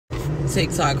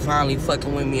TikTok finally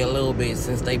fucking with me a little bit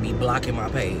since they be blocking my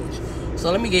page. So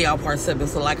let me get y'all part 7.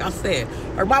 So like I said,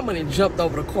 her mama done jumped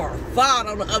over the car, fired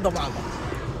on the other mama.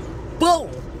 Boom!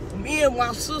 Me and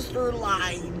my sister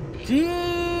like,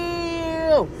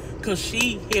 damn! Cause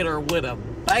she hit her with a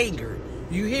banger.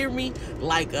 You hear me?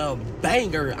 Like a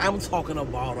banger. I'm talking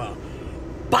about a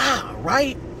bah,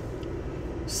 right?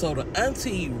 So the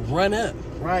auntie run up,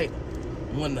 right?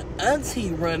 When the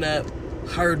auntie run up,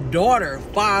 her daughter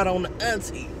fired on the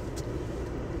auntie.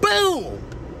 Boom!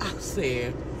 I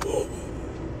said, oh.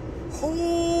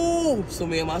 So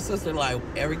me and my sister like,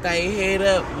 everything head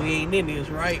up. We ain't in this,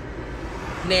 right?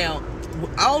 Now,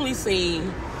 I only seen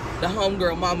the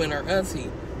homegirl mama and her auntie.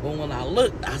 But when I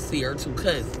looked, I see her 2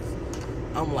 cousins.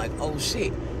 I'm like, oh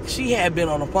shit. She had been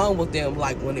on the phone with them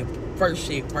like when it first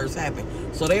happened.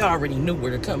 So they already knew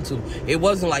where to come to. It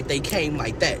wasn't like they came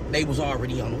like that. They was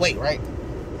already on the way, right?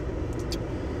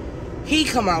 He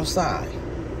come outside.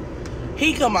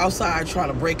 He come outside trying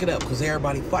to break it up because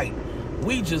everybody fighting.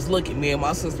 We just look at me and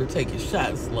my sister taking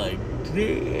shots like,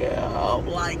 damn,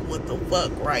 like what the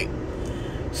fuck, right?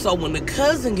 So when the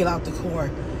cousin get out the car,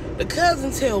 the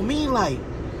cousin tell me like,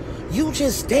 you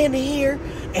just standing here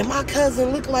and my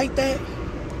cousin look like that?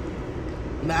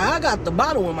 Now I got the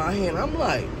bottle in my hand. I'm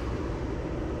like,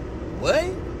 what?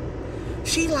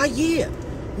 She like, yeah.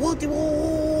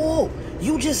 Whoa.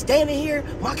 You just standing here,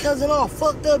 my cousin all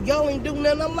fucked up, y'all ain't do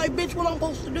nothing. I'm like, bitch, what I'm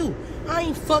supposed to do? I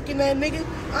ain't fucking that nigga.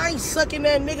 I ain't sucking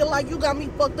that nigga like you got me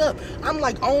fucked up. I'm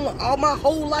like, all my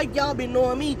whole life, y'all been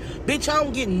knowing me. Bitch, I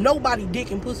don't get nobody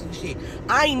dick and pussy shit.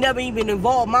 I ain't never even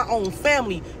involved my own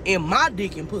family in my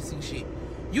dick and pussy shit.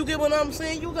 You get what I'm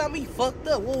saying? You got me fucked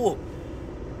up. Whoa.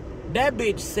 That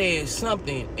bitch said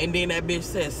something, and then that bitch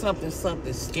said something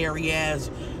scary ass,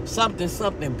 something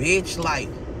bitch, like,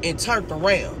 and turned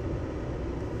around.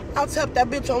 I tapped that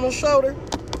bitch on the shoulder.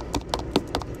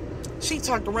 She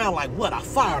turned around like, what? I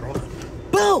fired on her.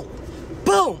 Boom!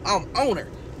 Boom! I'm on her.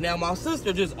 Now, my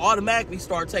sister just automatically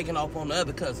started taking off on the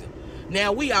other cousin.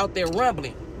 Now, we out there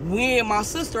rumbling. Me and my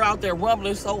sister out there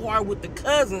rumbling so hard with the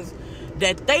cousins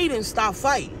that they didn't stop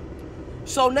fighting.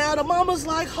 So now the mama's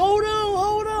like, hold on.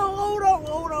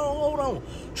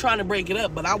 Trying to break it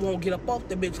up, but I won't get up off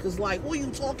the bitch because, like, who you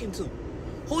talking to?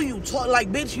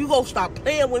 Like, bitch, you go stop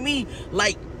playing with me.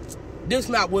 Like, this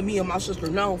not what me and my sister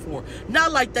known for.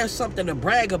 Not like that's something to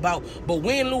brag about, but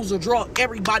win, lose, or draw,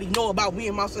 everybody know about me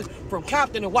and my sister from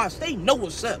Compton and Watts. They know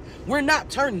what's up. We're not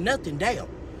turning nothing down.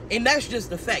 And that's just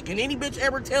the fact. Can any bitch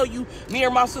ever tell you me or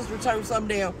my sister turned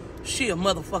something down? She a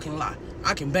motherfucking lie.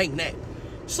 I can bank that.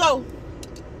 So,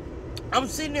 I'm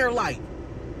sitting there like,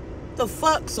 the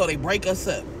fuck? So they break us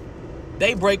up.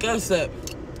 They break us up.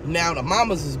 Now the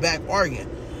mamas is back arguing.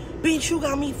 Bitch, you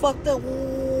got me fucked up.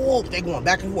 Whoa. They going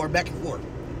back and forth.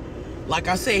 Like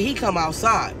I said, he come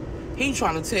outside. He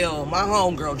trying to tell my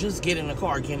homegirl, just get in the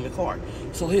car.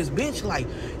 So his bitch like,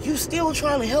 you still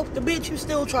trying to help the bitch? You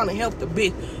still trying to help the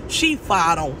bitch? She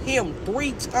fired on him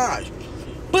 3 times.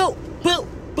 Boom.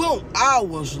 I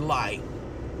was like,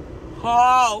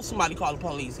 oh, somebody call the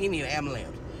police. He need an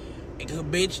ambulance.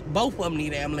 Bitch, both of them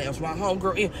need an ambulance. My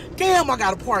homegirl, damn, I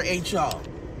got a part 8, y'all.